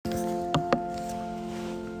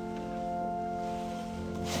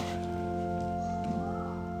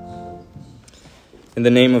In the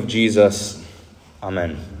name of Jesus,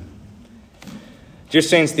 Amen. Dear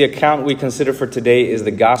Saints, the account we consider for today is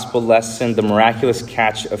the gospel lesson, the miraculous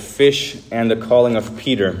catch of fish, and the calling of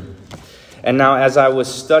Peter. And now, as I was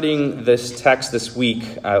studying this text this week,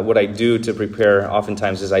 what I do to prepare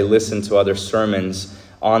oftentimes is I listen to other sermons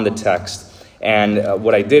on the text. And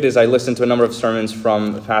what I did is I listened to a number of sermons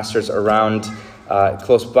from pastors around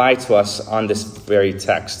close by to us on this very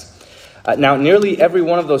text. Now, nearly every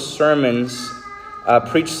one of those sermons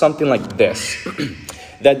preached something like this,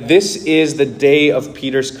 that this is the day of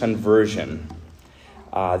Peter's conversion,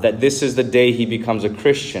 that this is the day he becomes a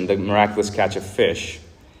Christian, the miraculous catch of fish.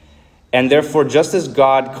 And therefore, just as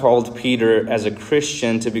God called Peter as a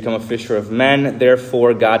Christian to become a fisher of men,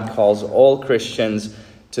 therefore God calls all Christians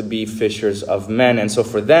to be fishers of men. And so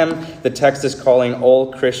for them, the text is calling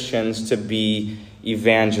all Christians to be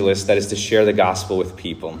evangelists, that is to share the gospel with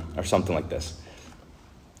people, or something like this.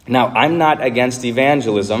 Now, I'm not against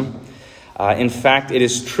evangelism. In fact, it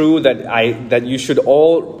is true that you should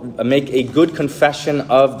all make a good confession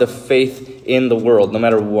of the faith in the world, no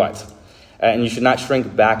matter what. And you should not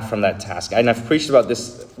shrink back from that task. And I've preached about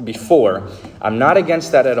this before. I'm not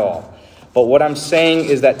against that at all. But what I'm saying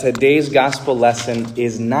is that today's gospel lesson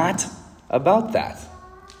is not about that.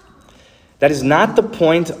 That is not the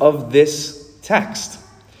point of this text.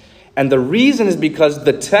 And the reason is because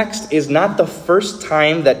the text is not the first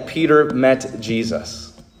time that Peter met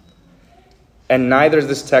Jesus. And neither is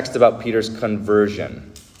this text about Peter's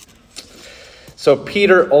conversion. So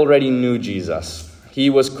Peter already knew Jesus. He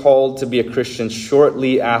was called to be a Christian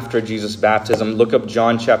shortly after Jesus' baptism. Look up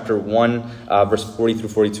John chapter 1, verse 40 through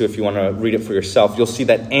 42 if you want to read it for yourself. You'll see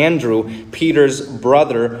that Andrew, Peter's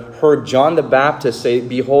brother, heard John the Baptist say,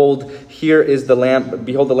 "Behold, here is the Lamb,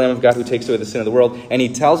 behold the Lamb of God who takes away the sin of the world." And he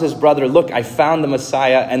tells his brother, "Look, I found the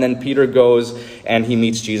Messiah." And then Peter goes and he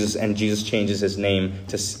meets Jesus, and Jesus changes his name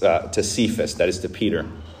to Cephas, that is to Peter.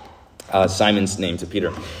 Simon's name to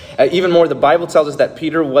Peter. Even more, the Bible tells us that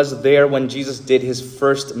Peter was there when Jesus did his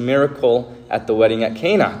first miracle at the wedding at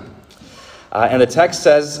Cana. And the text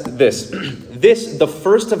says this, "This, the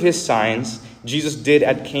first of his signs, Jesus did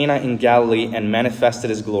at Cana in Galilee and manifested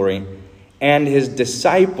his glory. And his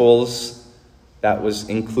disciples," that was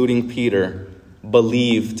including Peter,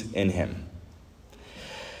 "believed in him."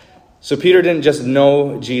 So Peter didn't just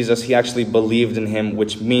know Jesus, he actually believed in him,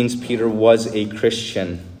 which means Peter was a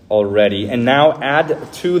Christian already. And now add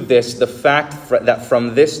to this the fact that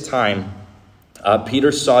from this time,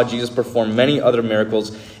 Peter saw Jesus perform many other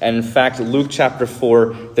miracles. And in fact, Luke chapter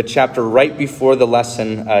 4, the chapter right before the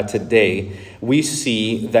lesson today, we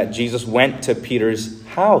see that Jesus went to Peter's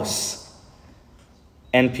house.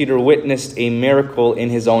 And Peter witnessed a miracle in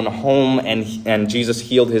his own home, and Jesus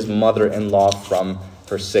healed his mother-in-law from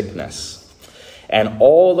her sickness. And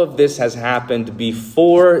all of this has happened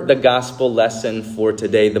before the gospel lesson for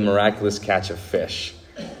today, the miraculous catch of fish.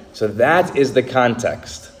 So that is the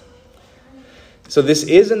context. So this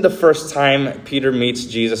isn't the first time Peter meets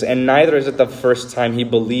Jesus, and neither is it the first time he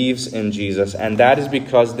believes in Jesus. And that is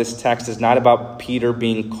because this text is not about Peter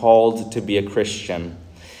being called to be a Christian.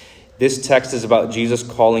 This text is about Jesus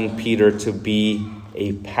calling Peter to be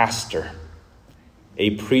a pastor, a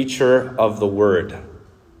preacher of the word.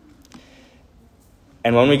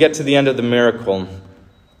 And when we get to the end of the miracle,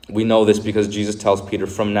 we know this because Jesus tells Peter,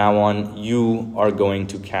 "From now on, you are going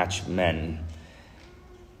to catch men."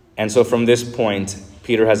 And so from this point,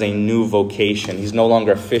 Peter has a new vocation. He's no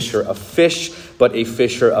longer a fisher of fish, but a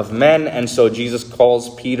fisher of men. And so Jesus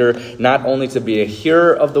calls Peter not only to be a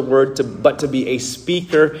hearer of the word, but to be a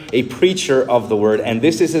speaker, a preacher of the word. And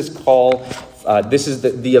this is his call. This is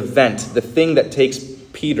the event, the thing that takes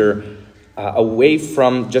Peter away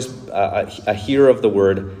from just a hearer of the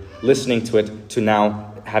word, listening to it, to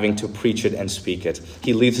now having to preach it and speak it.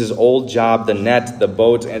 He leaves his old job, the net, the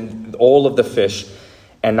boat, and all of the fish,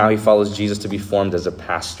 and now he follows Jesus to be formed as a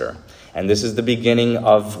pastor. And this is the beginning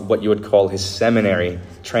of what you would call his seminary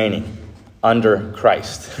training under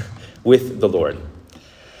Christ, with the Lord.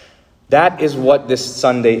 That is what this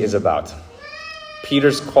Sunday is about.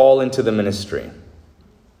 Peter's call into the ministry.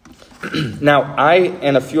 Now, I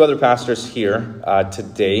and a few other pastors here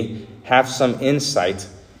today have some insight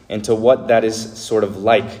into what that is sort of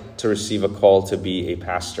like to receive a call to be a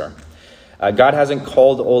pastor. God hasn't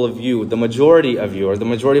called all of you, the majority of you, or the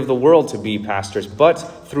majority of the world to be pastors, but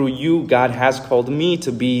through you, God has called me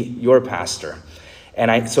to be your pastor. And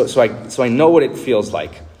I know what it feels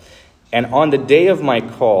like. And on the day of my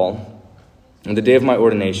call, on the day of my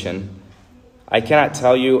ordination, I cannot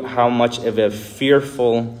tell you how much of a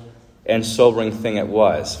fearful and sobering thing it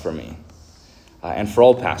was for me, and for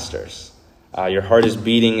all pastors. Your heart is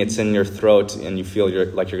beating, it's in your throat, and you feel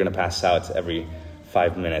like you're going to pass out every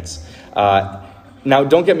 5 minutes. Now,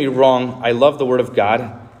 don't get me wrong. I love the Word of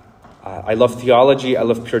God. I love theology. I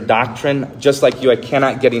love pure doctrine. Just like you, I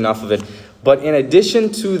cannot get enough of it. But in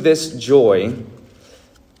addition to this joy,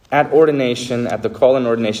 at ordination, at the call and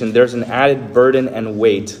ordination, there's an added burden and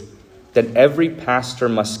weight that every pastor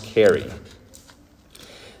must carry.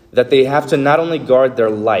 That they have to not only guard their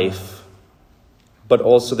life, but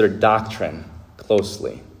also their doctrine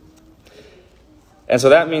closely. And so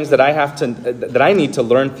that means that I need to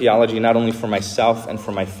learn theology not only for myself and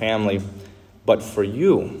for my family, but for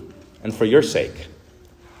you and for your sake.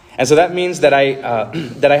 And so that means that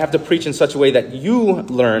I have to preach in such a way that you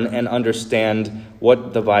learn and understand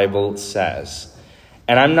what the Bible says.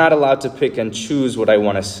 And I'm not allowed to pick and choose what I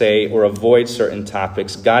want to say or avoid certain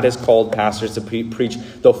topics. God has called pastors to preach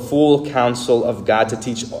the full counsel of God, to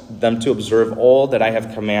teach them to observe all that I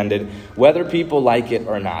have commanded, whether people like it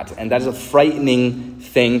or not. And that is a frightening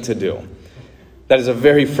thing to do. That is a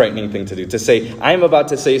very frightening thing to do. To say, I'm about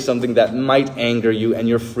to say something that might anger you and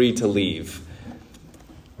you're free to leave.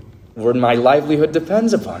 Where my livelihood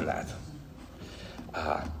depends upon that.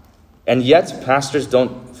 And yet,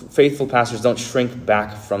 faithful pastors don't shrink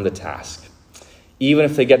back from the task. Even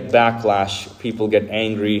if they get backlash, people get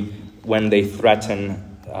angry when they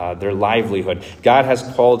threaten their livelihood. God has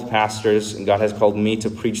called pastors, and God has called me to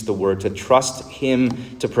preach the word, to trust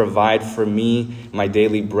Him to provide for me my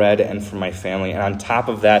daily bread and for my family. And on top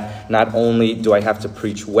of that, not only do I have to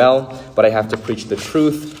preach well, but I have to preach the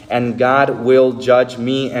truth. And God will judge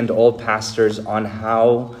me and all pastors on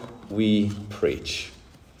how we preach.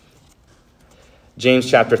 James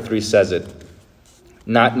chapter 3 says it.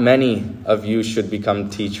 Not many of you should become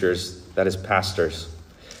teachers, that is, pastors.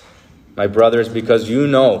 My brothers, because you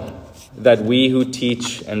know that we who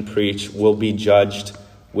teach and preach will be judged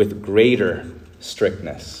with greater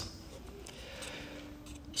strictness.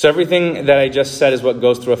 So everything that I just said is what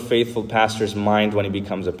goes through a faithful pastor's mind when he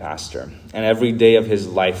becomes a pastor. And every day of his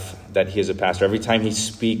life that he is a pastor, every time he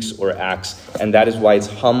speaks or acts. And that is why it's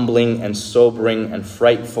humbling and sobering and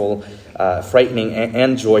frightening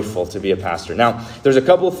and joyful to be a pastor. Now, there's a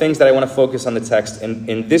couple of things that I want to focus on the text.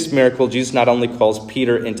 In this miracle, Jesus not only calls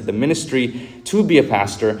Peter into the ministry to be a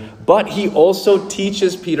pastor, but he also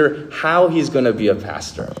teaches Peter how he's going to be a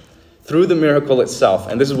pastor through the miracle itself.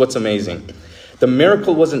 And this is what's amazing. The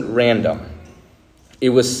miracle wasn't random. It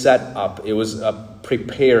was set up. It was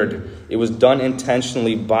prepared. It was done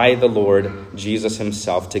intentionally by the Lord Jesus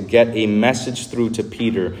himself to get a message through to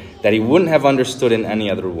Peter that he wouldn't have understood in any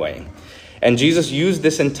other way. And Jesus used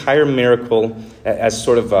this entire miracle as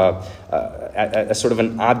sort of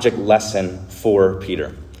an object lesson for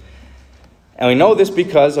Peter. And we know this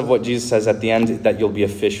because of what Jesus says at the end, that you'll be a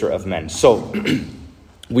fisher of men. So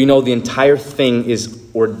we know the entire thing is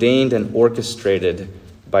ordained and orchestrated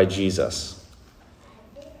by Jesus.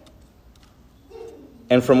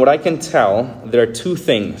 And from what I can tell, there are two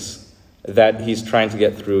things that he's trying to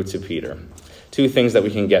get through to Peter. Two things that we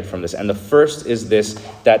can get from this. And the first is this,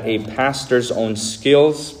 that a pastor's own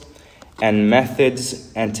skills and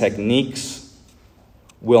methods and techniques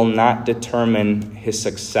will not determine his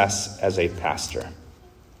success as a pastor.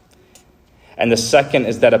 And the second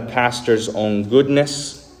is that a pastor's own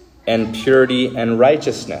goodness and purity and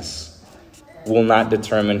righteousness will not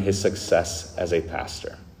determine his success as a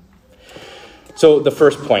pastor. So the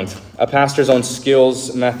first point, a pastor's own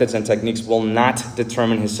skills, methods, and techniques will not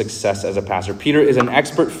determine his success as a pastor. Peter is an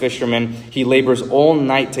expert fisherman. He labors all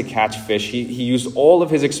night to catch fish. He used all of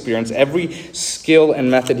his experience, every skill and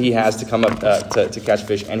method he has to come up to catch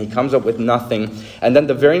fish, and he comes up with nothing. And then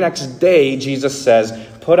the very next day, Jesus says,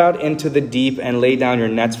 put out into the deep and lay down your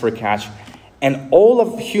nets for a catch. And all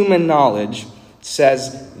of human knowledge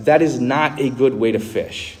says that is not a good way to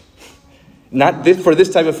fish. Not this, for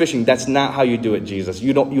this type of fishing, that's not how you do it, Jesus.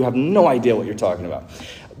 You have no idea what you're talking about.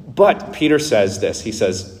 But Peter says this. He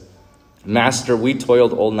says, Master, we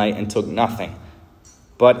toiled all night and took nothing.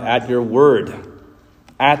 But at your word,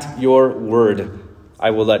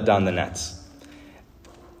 I will let down the nets.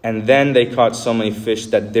 And then they caught so many fish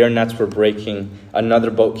that their nets were breaking.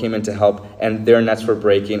 Another boat came in to help, and their nets were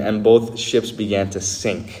breaking, and both ships began to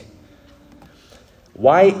sink.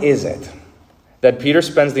 Why is it that Peter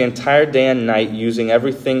spends the entire day and night using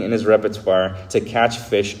everything in his repertoire to catch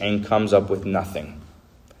fish and comes up with nothing?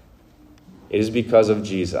 It is because of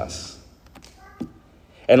Jesus.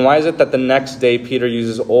 And why is it that the next day Peter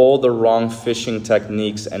uses all the wrong fishing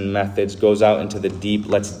techniques and methods, goes out into the deep,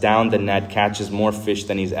 lets down the net, catches more fish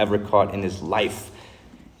than he's ever caught in his life?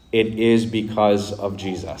 It is because of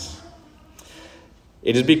Jesus.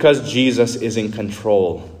 It is because Jesus is in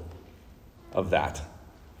control. of that.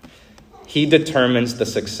 He determines the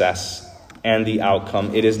success and the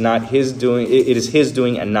outcome. It is not his doing, it is his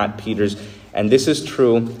doing and not Peter's. And this is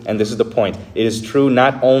true, and this is the point. It is true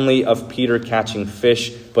not only of Peter catching fish,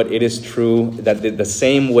 but it is true that the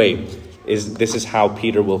same way this is how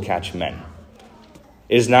Peter will catch men.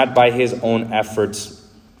 It is not by his own efforts,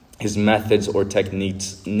 his methods or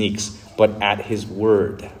techniques, but at his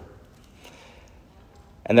word.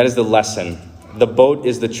 And that is the lesson. The boat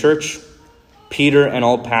is the church. Peter and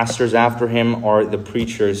all pastors after him are the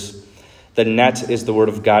preachers. The net is the word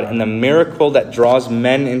of God. And the miracle that draws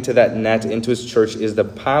men into that net, into his church, is the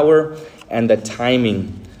power and the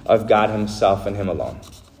timing of God himself and him alone.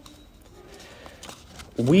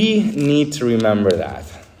 We need to remember that.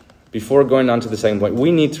 Before going on to the second point,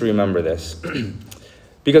 we need to remember this.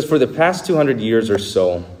 Because for the past 200 years or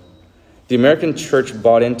so, the American church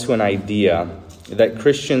bought into an idea that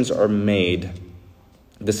Christians are made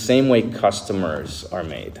the same way customers are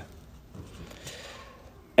made.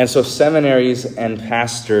 And so seminaries and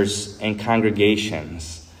pastors and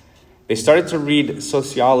congregations, they started to read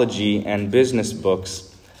sociology and business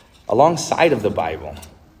books alongside of the Bible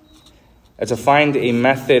to find a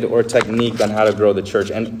method or technique on how to grow the church.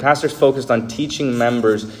 And pastors focused on teaching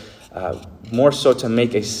members more so to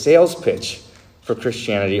make a sales pitch for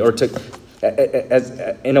Christianity, or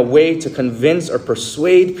in a way to convince or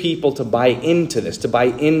persuade people to buy into this, to buy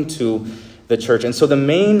into the church. And so the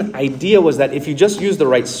main idea was that if you just use the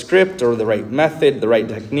right script or the right method, the right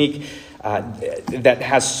technique that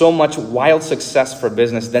has so much wild success for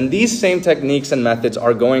business, then these same techniques and methods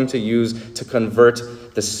are going to use to convert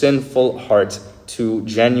the sinful heart to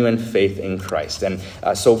genuine faith in Christ. And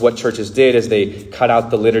so what churches did is they cut out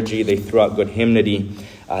the liturgy, they threw out good hymnody,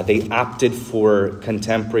 they opted for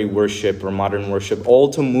contemporary worship or modern worship, all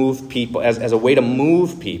to move people, as a way to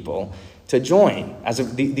move people to join, as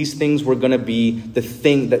if these things were going to be the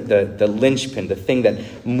thing, the linchpin, the thing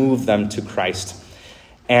that moved them to Christ.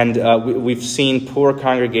 And we've seen poor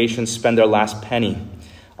congregations spend their last penny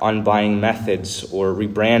on buying methods or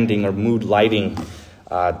rebranding or mood lighting,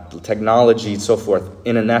 technology, and so forth,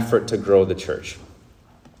 in an effort to grow the church.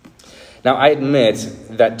 Now, I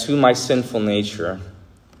admit that to my sinful nature,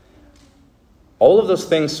 all of those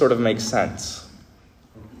things sort of make sense.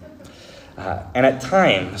 And at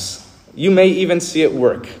times, you may even see it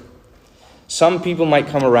work. Some people might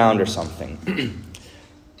come around or something.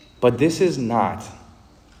 But this is not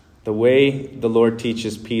the way the Lord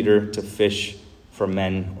teaches Peter to fish for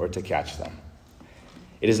men or to catch them.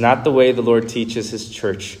 It is not the way the Lord teaches his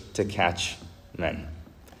church to catch men.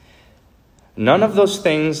 None of those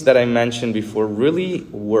things that I mentioned before really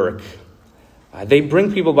work. They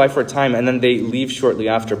bring people by for a time and then they leave shortly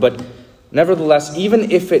after. But nevertheless,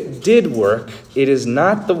 even if it did work, it is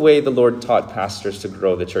not the way the Lord taught pastors to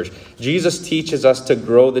grow the church. Jesus teaches us to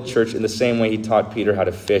grow the church in the same way he taught Peter how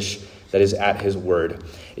to fish, that is at his word.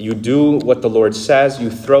 You do what the Lord says, you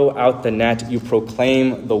throw out the net, you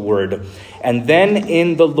proclaim the word. And then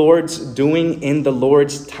in the Lord's doing, in the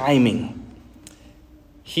Lord's timing,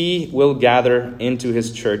 he will gather into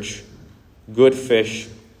his church good fish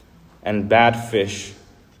and bad fish,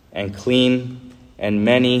 and clean and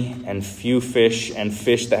many and few fish, and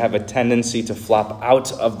fish that have a tendency to flop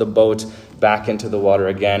out of the boat back into the water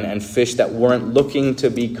again, and fish that weren't looking to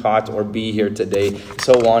be caught or be here today,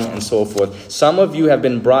 so on and so forth. Some of you have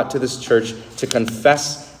been brought to this church to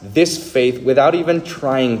confess this faith without even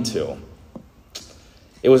trying to.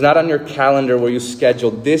 It was not on your calendar where you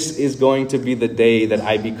scheduled, this is going to be the day that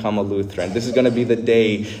I become a Lutheran. This is going to be the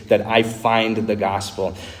day that I find the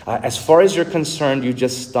gospel. As far as you're concerned, you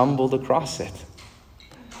just stumbled across it.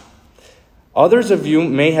 Others of you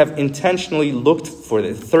may have intentionally looked for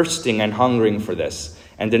it, thirsting and hungering for this,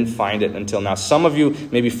 and didn't find it until now. Some of you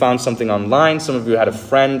maybe found something online. Some of you had a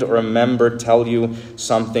friend or a member tell you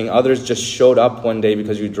something. Others just showed up one day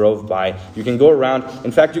because you drove by. You can go around.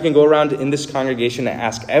 In fact, you can go around in this congregation and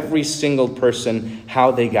ask every single person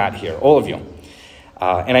how they got here. All of you.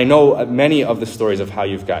 And I know many of the stories of how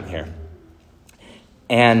you've gotten here.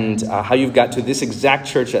 And how you've got to this exact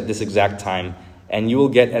church at this exact time. And you will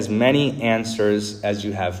get as many answers as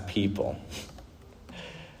you have people.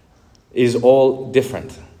 It is all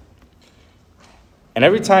different. And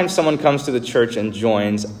every time someone comes to the church and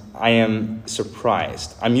joins, I am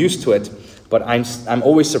surprised. I'm used to it, but I'm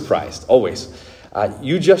always surprised, always.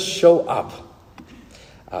 You just show up.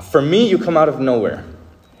 For me, you come out of nowhere.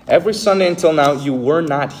 Every Sunday until now, you were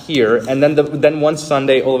not here, and then one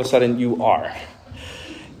Sunday, all of a sudden, you are.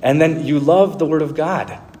 And then you love the Word of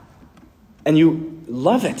God. And you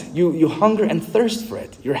love it. You hunger and thirst for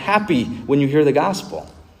it. You're happy when you hear the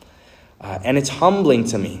gospel. And it's humbling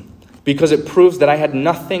to me because it proves that I had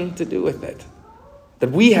nothing to do with it,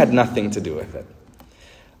 that we had nothing to do with it.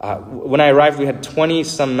 When I arrived, we had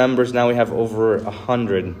 20-some members. Now we have over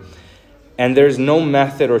 100. And there's no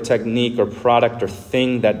method or technique or product or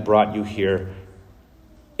thing that brought you here.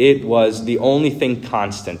 It was the only thing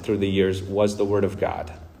constant through the years was the Word of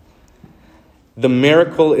God. The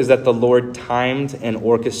miracle is that the Lord timed and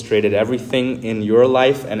orchestrated everything in your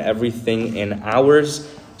life and everything in ours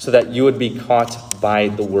so that you would be caught by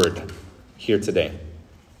the Word here today.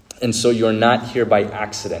 And so you're not here by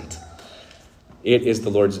accident. It is the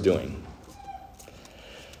Lord's doing.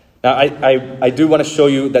 Now, I do want to show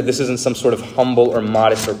you that this isn't some sort of humble or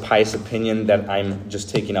modest or pious opinion that I'm just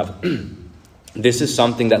taking up. This is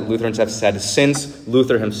something that Lutherans have said since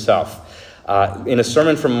Luther himself. In a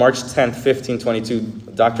sermon from March 10th, 1522,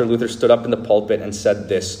 Dr. Luther stood up in the pulpit and said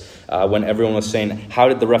this when everyone was saying, how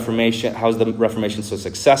is the Reformation so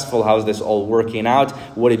successful? How is this all working out?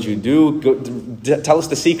 What did you do? Tell us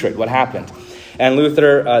the secret. What happened? And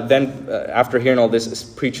Luther then, after hearing all this,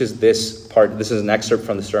 preaches this part. This is an excerpt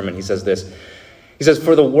from the sermon. He says this. He says,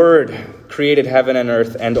 "For the Word created heaven and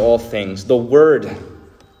earth and all things. The Word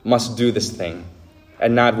must do this thing,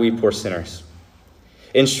 and not we poor sinners.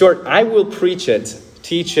 In short, I will preach it,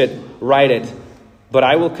 teach it, write it, but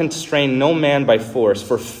I will constrain no man by force,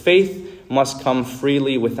 for faith must come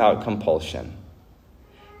freely without compulsion.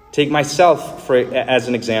 Take myself as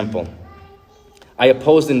an example. I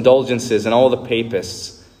opposed indulgences and all the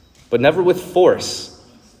papists, but never with force.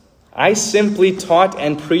 I simply taught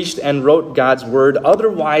and preached and wrote God's word.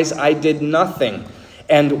 Otherwise, I did nothing.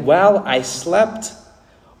 And while I slept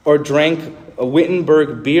or drank a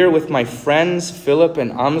Wittenberg beer with my friends, Philip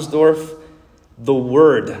and Amsdorf, the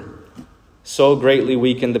word so greatly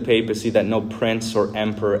weakened the papacy that no prince or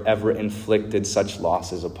emperor ever inflicted such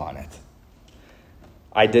losses upon it.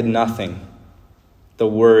 I did nothing. The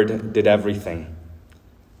word did everything.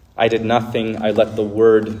 I did nothing. I let the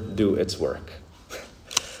word do its work."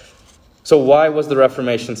 So why was the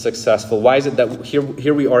Reformation successful? Why is it that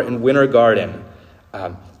here we are in Winter Garden,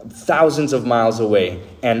 thousands of miles away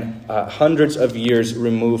and hundreds of years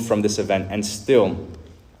removed from this event, and still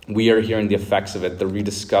we are hearing the effects of it, the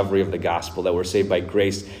rediscovery of the gospel, that we're saved by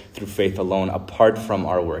grace through faith alone, apart from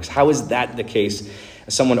our works? How is that the case?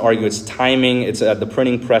 Someone argue it's timing, it's the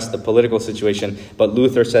printing press, the political situation, but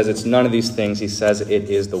Luther says it's none of these things. He says it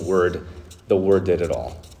is the Word. The Word did it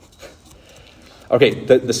all. Okay,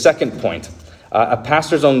 the second point. A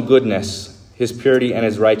pastor's own goodness, his purity and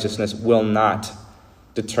his righteousness will not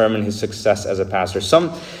determine his success as a pastor.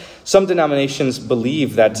 Some denominations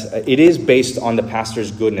believe that it is based on the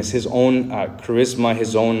pastor's goodness, his own charisma,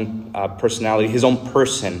 his own personality, his own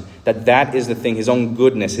person, that is the thing, his own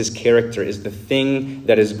goodness, his character is the thing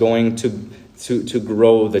that is going to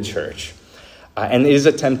grow the church. And it is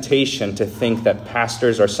a temptation to think that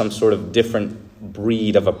pastors are some sort of different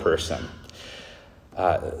breed of a person.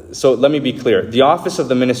 So let me be clear. The office of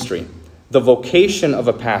the ministry, the vocation of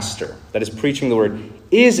a pastor that is preaching the word,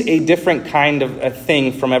 is a different kind of a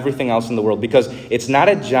thing from everything else in the world, because it's not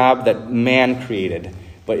a job that man created,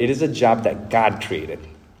 but it is a job that God created.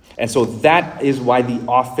 And so that is why the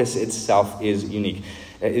office itself is unique.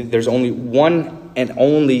 There's only one and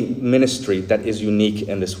only ministry that is unique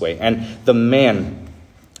in this way. And the man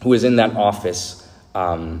who is in that office,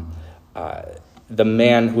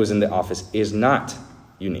 is not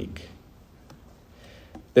unique.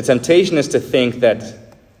 The temptation is to think that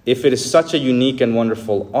if it is such a unique and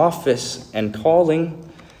wonderful office and calling,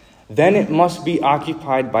 then it must be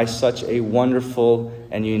occupied by such a wonderful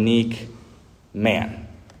and unique man.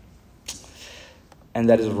 And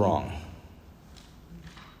that is wrong.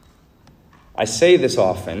 I say this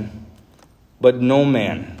often, but no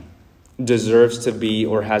man deserves to be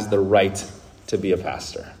or has the right to be a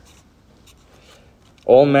pastor.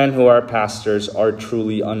 All men who are pastors are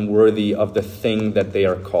truly unworthy of the thing that they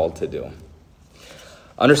are called to do.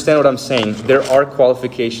 Understand what I'm saying. There are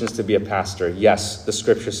qualifications to be a pastor. Yes, the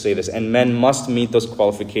scriptures say this. And men must meet those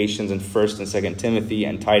qualifications in 1 and 2 Timothy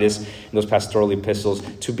and Titus, and those pastoral epistles,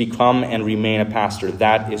 to become and remain a pastor.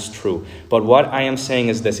 That is true. But what I am saying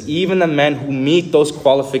is this. Even the men who meet those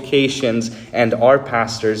qualifications and are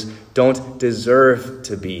pastors don't deserve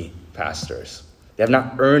to be pastors. They have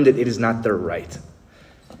not earned it. It is not their right.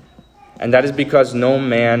 And that is because no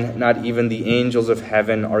man, not even the angels of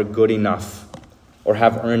heaven, are good enough or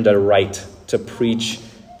have earned a right to preach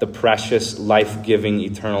the precious, life-giving,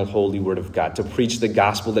 eternal, holy word of God, to preach the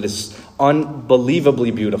gospel that is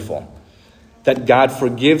unbelievably beautiful, that God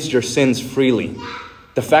forgives your sins freely.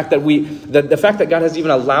 The fact that God has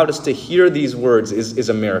even allowed us to hear these words is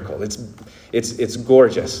a miracle. It's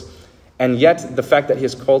gorgeous. And yet, the fact that he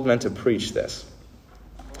has called men to preach this.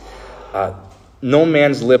 No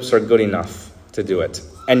man's lips are good enough to do it.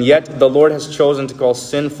 And yet, the Lord has chosen to call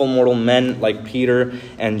sinful mortal men like Peter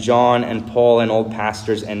and John and Paul and old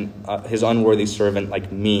pastors and his unworthy servant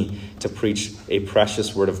like me to preach a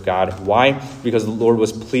precious word of God. Why? Because the Lord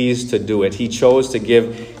was pleased to do it. He chose to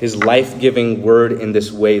give his life-giving word in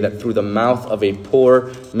this way, that through the mouth of a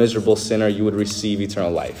poor, miserable sinner, you would receive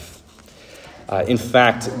eternal life. In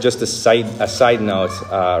fact, just a side note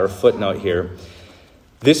or footnote here,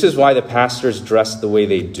 this is why the pastors dress the way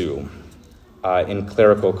they do. In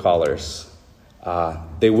clerical collars.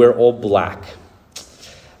 They wear all black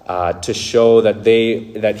to show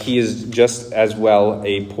that he is just as well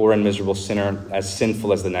a poor and miserable sinner, as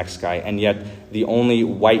sinful as the next guy, and yet the only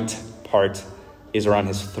white part is around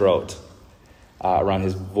his throat, around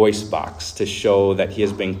his voice box, to show that he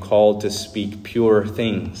has been called to speak pure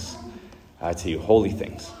things to you, holy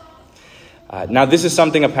things. Now, this is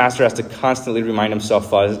something a pastor has to constantly remind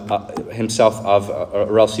himself of,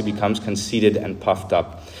 or else he becomes conceited and puffed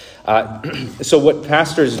up. So what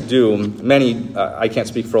pastors do, many, I can't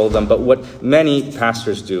speak for all of them, but what many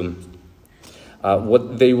pastors do,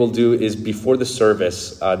 what they will do is before the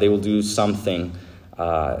service, they will do something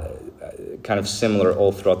kind of similar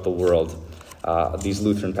all throughout the world, these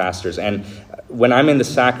Lutheran pastors. And when I'm in the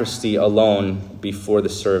sacristy alone before the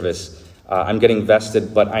service, I'm getting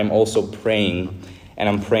vested, but I'm also praying, and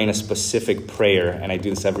I'm praying a specific prayer, and I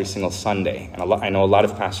do this every single Sunday. And I know a lot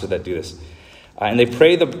of pastors that do this. And they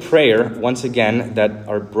pray the prayer, once again, that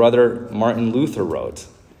our brother Martin Luther wrote.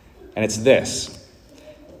 And it's this.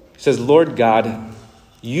 He says, Lord God,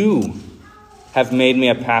 you have made me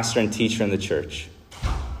a pastor and teacher in the church.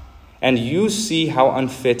 And you see how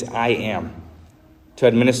unfit I am to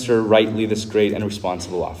administer rightly this great and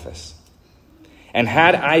responsible office. And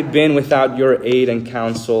had I been without your aid and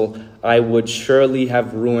counsel, I would surely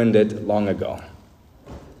have ruined it long ago.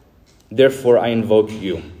 Therefore, I invoke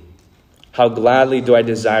you. How gladly do I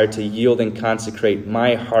desire to yield and consecrate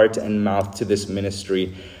my heart and mouth to this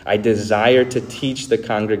ministry. I desire to teach the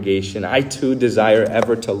congregation. I too desire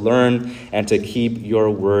ever to learn and to keep your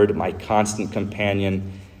word my constant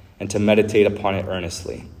companion and to meditate upon it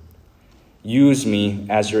earnestly. Use me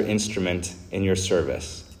as your instrument in your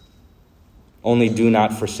service. Only do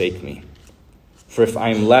not forsake me. For if I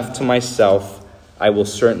am left to myself, I will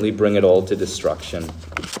certainly bring it all to destruction.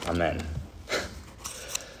 Amen.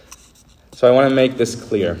 So I want to make this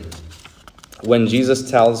clear. When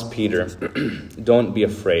Jesus tells Peter, don't be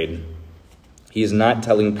afraid, he is not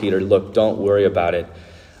telling Peter, look, don't worry about it.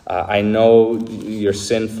 I know you're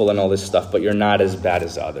sinful and all this stuff, but you're not as bad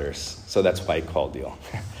as others. So that's why I called you.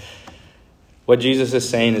 What Jesus is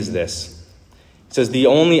saying is this. It says the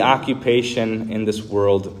only occupation in this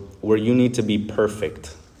world where you need to be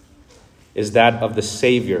perfect is that of the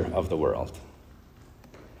Savior of the world.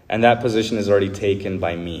 And that position is already taken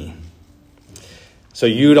by me. So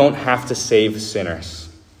you don't have to save sinners.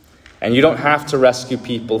 And you don't have to rescue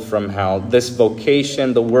people from hell. This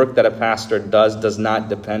vocation, the work that a pastor does not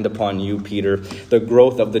depend upon you, Peter. The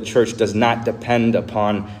growth of the church does not depend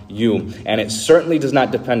upon you. And it certainly does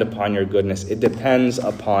not depend upon your goodness. It depends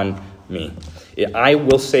upon me. I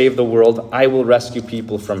will save the world. I will rescue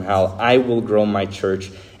people from hell. I will grow my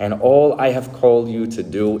church. And all I have called you to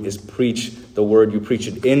do is preach the word. You preach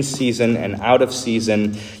it in season and out of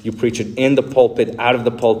season. You preach it in the pulpit, out of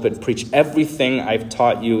the pulpit. Preach everything I've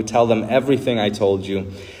taught you. Tell them everything I told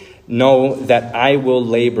you. Know that I will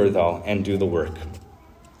labor, though, and do the work.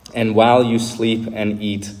 And while you sleep and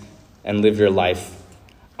eat and live your life,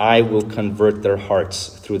 I will convert their hearts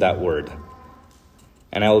through that word.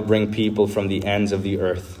 And I will bring people from the ends of the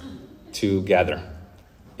earth to gather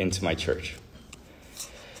into my church.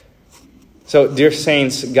 So, dear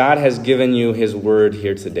saints, God has given you his word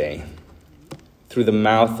here today through the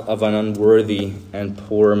mouth of an unworthy and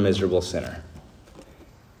poor, miserable sinner.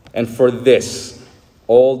 And for this,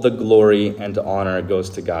 all the glory and honor goes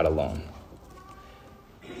to God alone.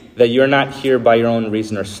 That you're not here by your own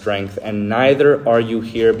reason or strength, and neither are you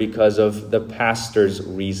here because of the pastor's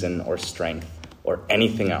reason or strength or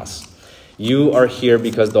anything else. You are here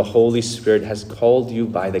because the Holy Spirit has called you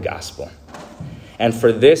by the gospel. And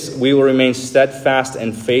for this, we will remain steadfast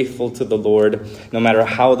and faithful to the Lord, no matter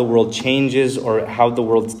how the world changes or how the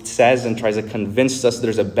world says and tries to convince us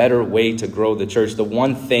there's a better way to grow the church. The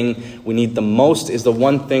one thing we need the most is the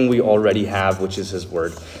one thing we already have, which is his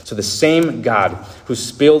word. So the same God who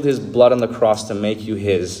spilled his blood on the cross to make you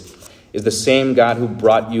his is the same God who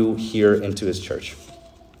brought you here into his church.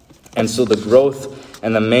 And so the growth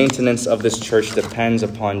and the maintenance of this church depends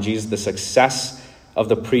upon Jesus, the success of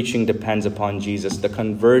the preaching depends upon Jesus. The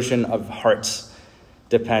conversion of hearts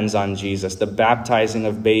depends on Jesus. The baptizing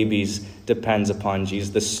of babies depends upon Jesus.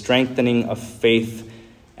 The strengthening of faith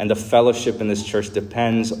and the fellowship in this church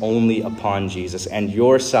depends only upon Jesus. And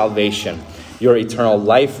your salvation, your eternal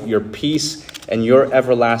life, your peace, and your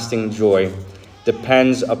everlasting joy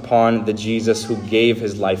depends upon the Jesus who gave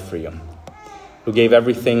his life for you, who gave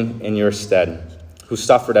everything in your stead, who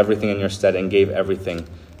suffered everything in your stead and gave everything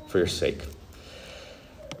for your sake.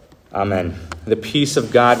 Amen. The peace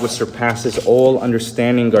of God which surpasses all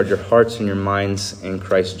understanding guard your hearts and your minds in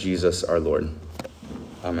Christ Jesus our Lord.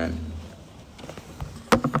 Amen.